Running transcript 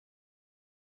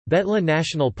Betla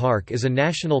National Park is a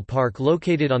national park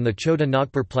located on the Chota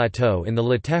Nagpur Plateau in the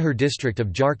Latehar district of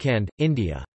Jharkhand,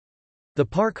 India. The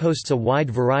park hosts a wide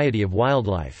variety of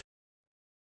wildlife.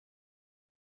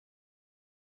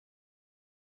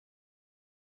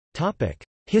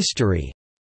 History.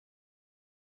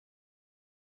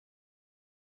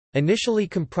 Initially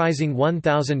comprising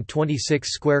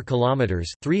 1026 square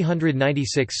kilometers,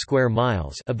 396 square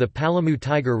miles of the Palamu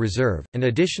Tiger Reserve, an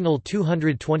additional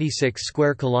 226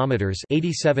 square kilometers,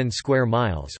 87 square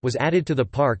miles was added to the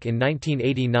park in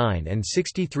 1989 and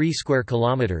 63 square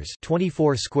kilometers,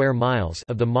 24 square miles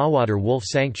of the Mawadar Wolf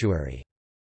Sanctuary.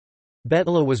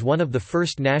 Betla was one of the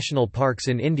first national parks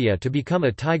in India to become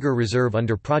a tiger reserve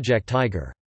under Project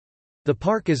Tiger. The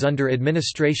park is under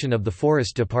administration of the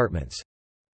forest departments.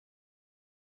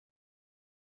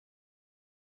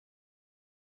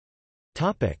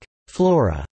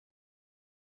 Flora.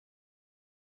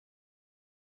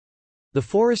 The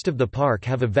forest of the park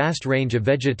have a vast range of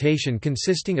vegetation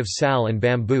consisting of sal and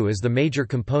bamboo as the major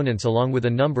components along with a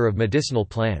number of medicinal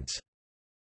plants.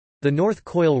 The North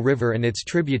Koil River and its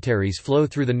tributaries flow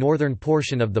through the northern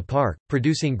portion of the park,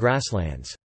 producing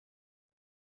grasslands.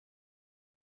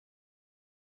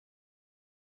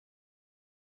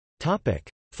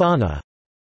 Fauna.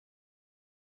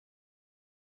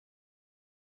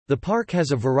 The park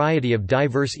has a variety of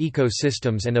diverse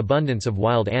ecosystems and abundance of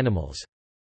wild animals.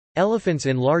 Elephants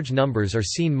in large numbers are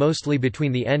seen mostly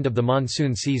between the end of the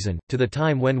monsoon season, to the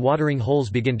time when watering holes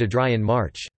begin to dry in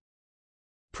March.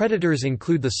 Predators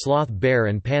include the sloth bear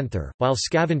and panther, while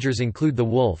scavengers include the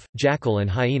wolf, jackal and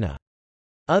hyena.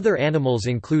 Other animals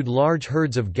include large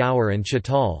herds of gaur and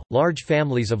chital, large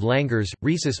families of langurs,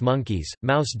 rhesus monkeys,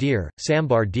 mouse deer,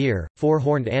 sambar deer,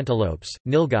 four-horned antelopes,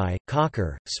 nilgai,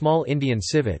 cocker, small Indian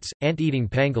civets, ant-eating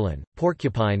pangolin,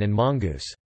 porcupine and mongoose.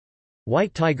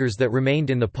 White tigers that remained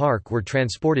in the park were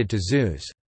transported to zoos.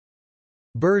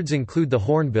 Birds include the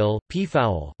hornbill,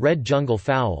 peafowl, red jungle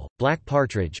fowl, black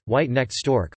partridge, white-necked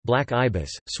stork, black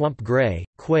ibis, swamp gray,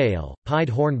 quail, pied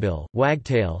hornbill,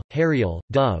 wagtail, hariel,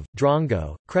 dove,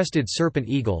 drongo, crested serpent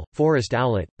eagle, forest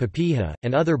owlet, papiha,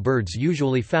 and other birds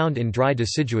usually found in dry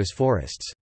deciduous forests.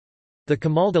 The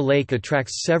Kamalda Lake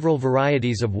attracts several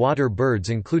varieties of water birds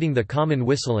including the common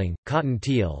whistling, cotton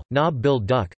teal, knob-billed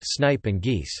duck, snipe and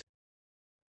geese.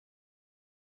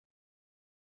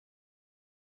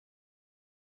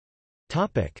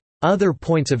 Other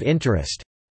points of interest.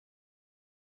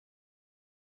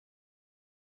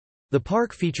 The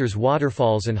park features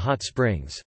waterfalls and hot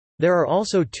springs. There are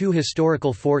also two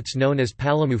historical forts known as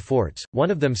Palamu forts,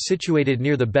 one of them situated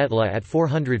near the Betla at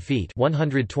 400 feet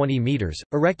 120 meters,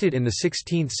 erected in the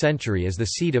 16th century as the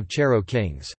seat of Chero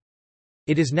kings.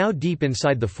 It is now deep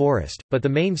inside the forest, but the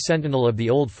main sentinel of the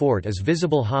old fort is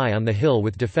visible high on the hill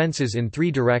with defences in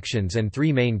three directions and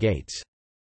three main gates.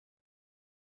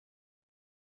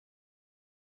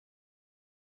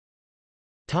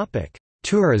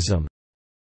 Tourism.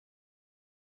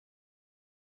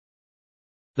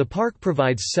 The park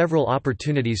provides several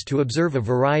opportunities to observe a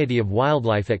variety of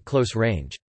wildlife at close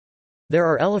range. There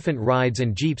are elephant rides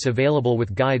and jeeps available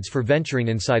with guides for venturing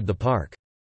inside the park.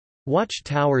 Watch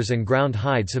towers and ground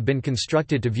hides have been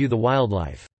constructed to view the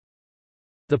wildlife.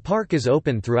 The park is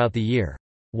open throughout the year.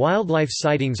 Wildlife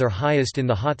sightings are highest in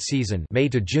the hot season, May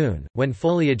to June, when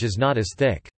foliage is not as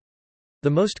thick. The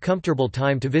most comfortable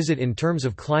time to visit in terms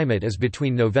of climate is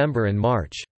between November and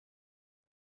March.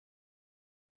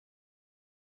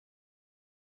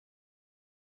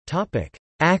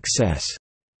 Access.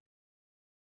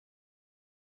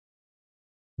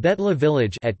 Betla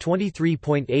village at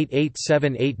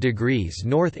 23.8878 degrees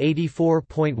north,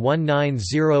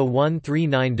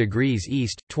 84.190139 degrees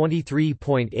east,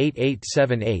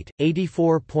 23.8878,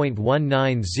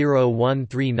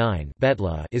 84.190139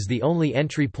 Betla is the only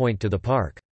entry point to the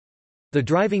park. The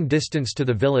driving distance to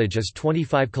the village is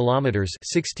 25 kilometers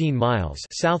 (16 miles)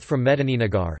 south from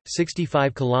Medininagar,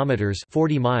 65 kilometers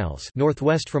 (40 miles)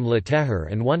 northwest from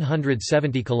Latehar and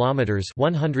 170 kilometers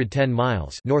 (110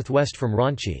 miles) northwest from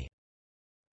Ranchi.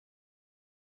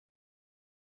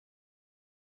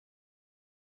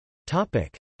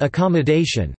 Topic: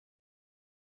 Accommodation.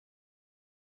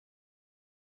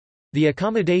 The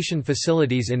accommodation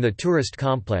facilities in the tourist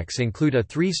complex include a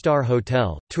 3-star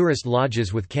hotel, tourist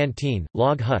lodges with canteen,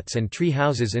 log huts and tree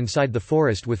houses inside the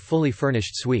forest with fully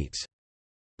furnished suites.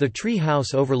 The tree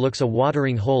house overlooks a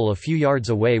watering hole a few yards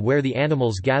away where the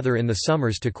animals gather in the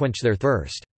summers to quench their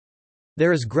thirst.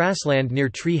 There is grassland near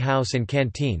tree house and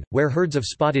canteen, where herds of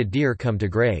spotted deer come to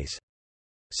graze.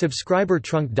 Subscriber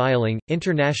trunk dialing,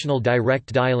 international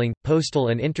direct dialing, postal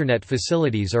and internet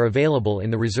facilities are available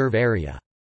in the reserve area.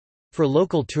 For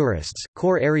local tourists,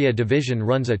 Core Area Division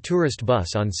runs a tourist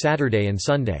bus on Saturday and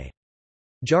Sunday.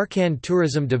 Jharkhand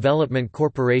Tourism Development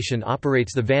Corporation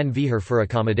operates the Van Vihar for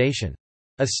accommodation.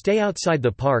 A stay outside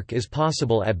the park is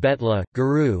possible at Betla,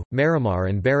 Guru, Maramar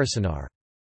and Barasanar.